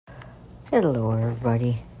Hello,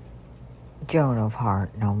 everybody. Joan of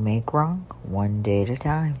Heart, no make wrong, one day at a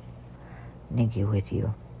time. Nikki with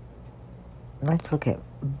you. Let's look at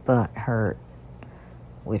butt hurt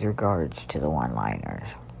with regards to the one-liners.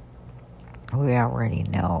 We already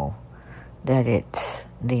know that it's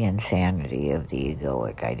the insanity of the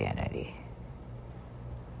egoic identity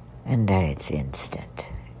and that it's instant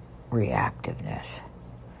reactiveness.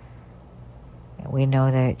 We know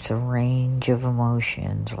that it's a range of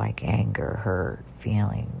emotions like anger, hurt,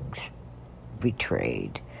 feelings,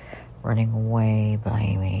 betrayed, running away,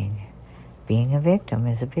 blaming. Being a victim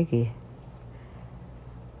is a biggie.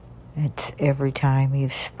 It's every time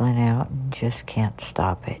you've spun out and just can't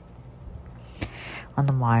stop it. On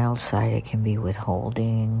the mild side, it can be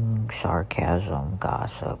withholding, sarcasm,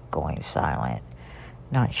 gossip, going silent,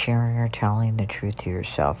 not sharing or telling the truth to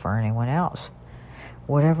yourself or anyone else.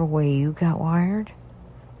 Whatever way you got wired,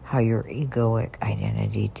 how your egoic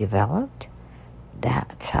identity developed,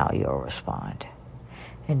 that's how you'll respond.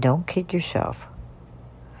 And don't kid yourself.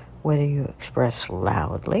 Whether you express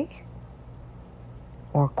loudly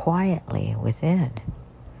or quietly within,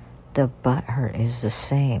 the butthurt is the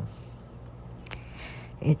same.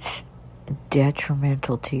 It's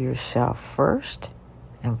detrimental to yourself first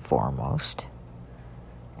and foremost,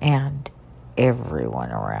 and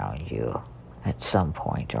everyone around you at some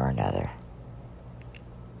point or another.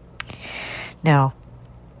 Now,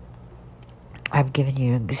 I've given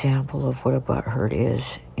you an example of what a butthurt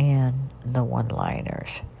is in the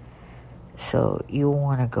one-liners. So you'll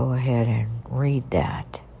want to go ahead and read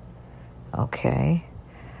that. Okay?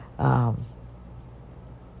 I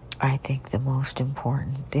think the most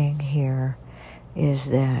important thing here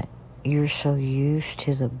is that you're so used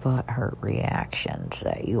to the butthurt reactions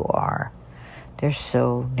that you are. They're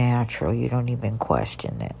so natural, you don't even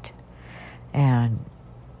question it. And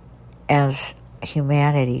as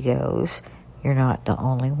humanity goes, you're not the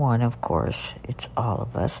only one, of course. It's all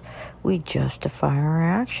of us. We justify our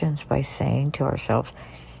actions by saying to ourselves,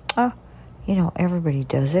 everybody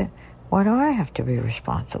does it. Why do I have to be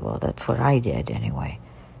responsible? That's what I did anyway.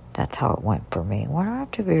 That's how it went for me. Why do I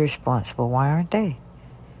have to be responsible? Why aren't they?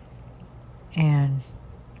 And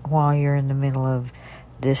while you're in the middle of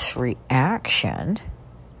this reaction,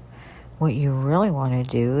 what you really want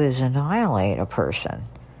to do is annihilate a person.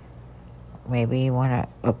 Maybe you want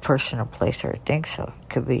a person, a place, or a thing. So it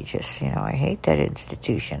could be just, I hate that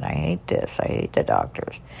institution. I hate this. I hate the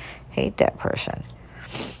doctors. Hate that person.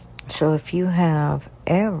 So if you have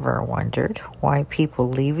ever wondered why people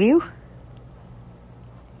leave you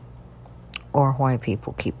or why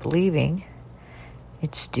people keep leaving,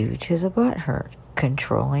 it's due to the butthurt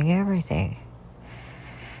controlling everything.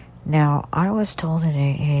 Now, I was told in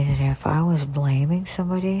AA that if I was blaming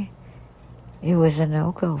somebody, it was a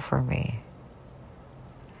no-go for me.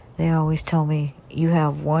 They always tell me, you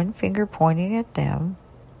have one finger pointing at them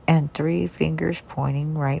and 3 fingers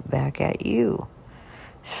pointing right back at you.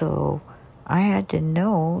 So I had to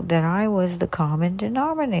know that I was the common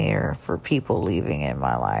denominator for people leaving in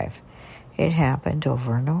my life. It happened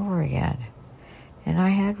over and over again. And I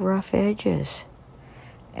had rough edges.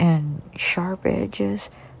 And sharp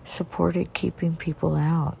edges supported keeping people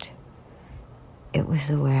out. It was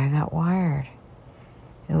the way I got wired.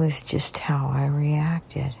 It was just how I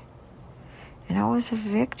reacted. And I was a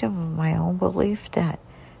victim of my own belief that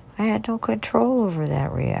I had no control over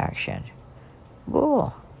that reaction.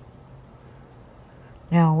 Bull.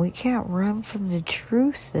 Now, we can't run from the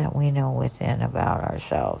truth that we know within about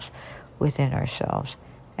ourselves, within ourselves.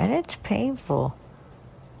 And it's painful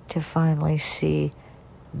to finally see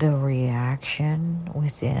the reaction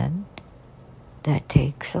within that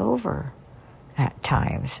takes over at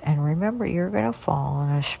times. And remember, you're going to fall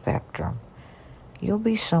on a spectrum. You'll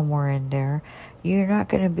be somewhere in there. You're not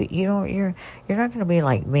going to be, you're not going to be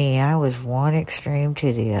like me. I was one extreme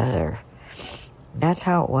to the other. That's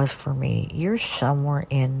how it was for me. You're somewhere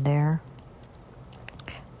in there.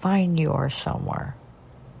 Find your somewhere.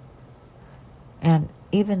 And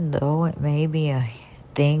even though it may be a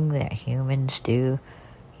thing that humans do,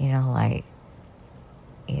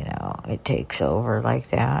 it takes over like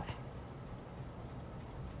that.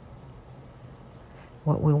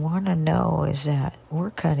 What we want to know is that we're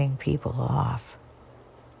cutting people off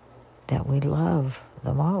that we love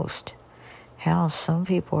the most. How some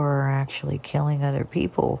people are actually killing other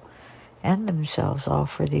people and themselves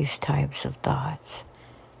off for these types of thoughts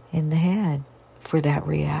in the head, for that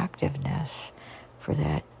reactiveness, for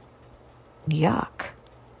that yuck.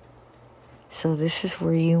 So this is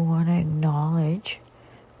where you want to acknowledge,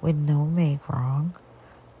 with no make wrong,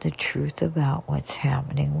 the truth about what's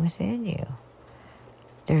happening within you.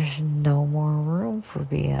 There's no more room for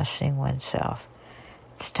BSing oneself.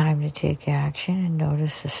 It's time to take action and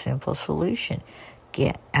notice the simple solution.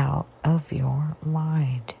 Get out of your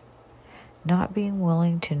mind. Not being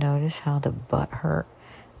willing to notice how the butthurt,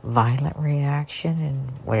 violent reaction,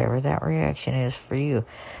 and whatever that reaction is for you.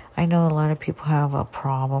 I know a lot of people have a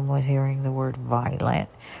problem with hearing the word violent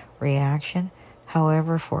reaction.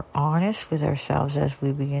 However, if we're honest with ourselves as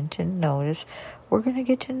we begin to notice, we're going to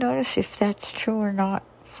get to notice if that's true or not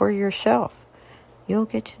for yourself. You'll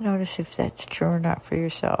get to notice if that's true or not for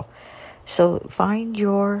yourself. So find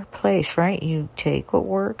your place, right? You take what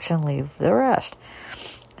works and leave the rest.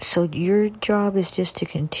 So your job is just to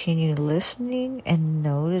continue listening and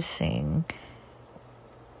noticing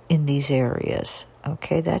in these areas.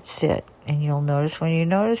 Okay, that's it. And you'll notice when you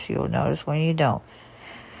notice, you'll notice when you don't.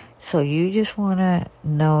 So you just want to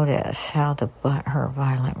notice how the butthurt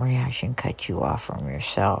violent reaction cut you off from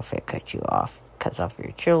yourself. It cuts off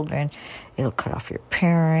your children. It'll cut off your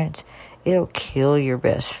parents. It'll kill your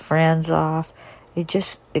best friends off. It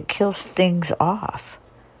kills things off.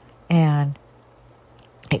 And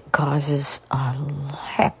it causes a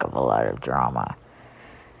heck of a lot of drama.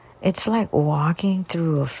 It's like walking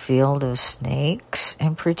through a field of snakes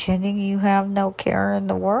and pretending you have no care in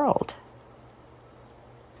the world.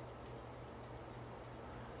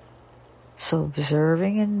 So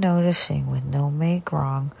observing and noticing with no make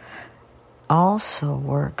wrong also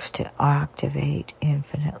works to activate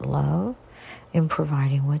infinite love in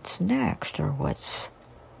providing what's next or what's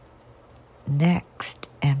next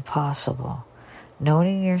and possible.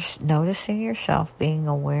 Noticing yourself being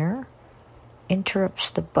aware interrupts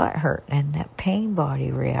the butthurt and that pain body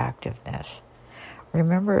reactiveness.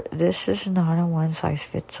 Remember, this is not a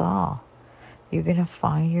one-size-fits-all. You're going to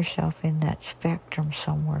find yourself in that spectrum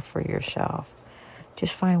somewhere for yourself.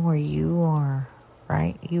 Just find where you are,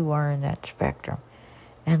 right? You are in that spectrum.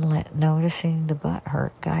 And let noticing the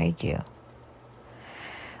butthurt guide you.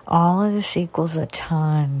 All of this equals a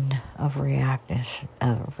ton of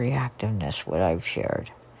reactiveness, what I've shared.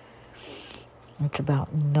 It's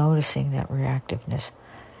about noticing that reactiveness.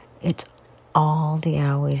 It's all the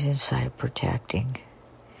owies inside protecting,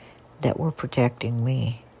 that were protecting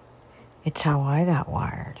me. It's how I got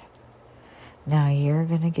wired. Now you're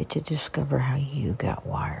going to get to discover how you got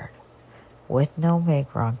wired. With no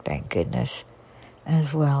make wrong, thank goodness.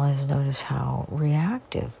 As well as notice how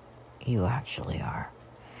reactive you actually are.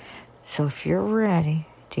 So if you're ready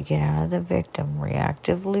to get out of the victim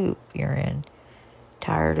reactive loop you're in,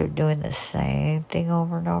 tired of doing the same thing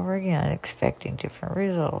over and over again, expecting different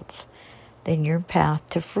results, then your path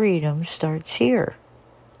to freedom starts here.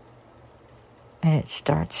 And it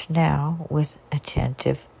starts now with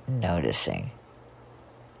attentive noticing.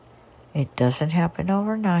 It doesn't happen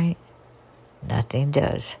overnight. Nothing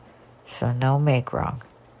does. So no make wrong.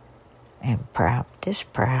 And practice,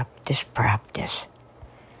 practice, practice.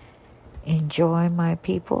 Enjoy, my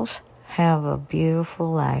peoples. Have a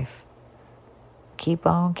beautiful life. Keep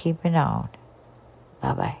on keeping on.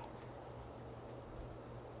 Bye-bye.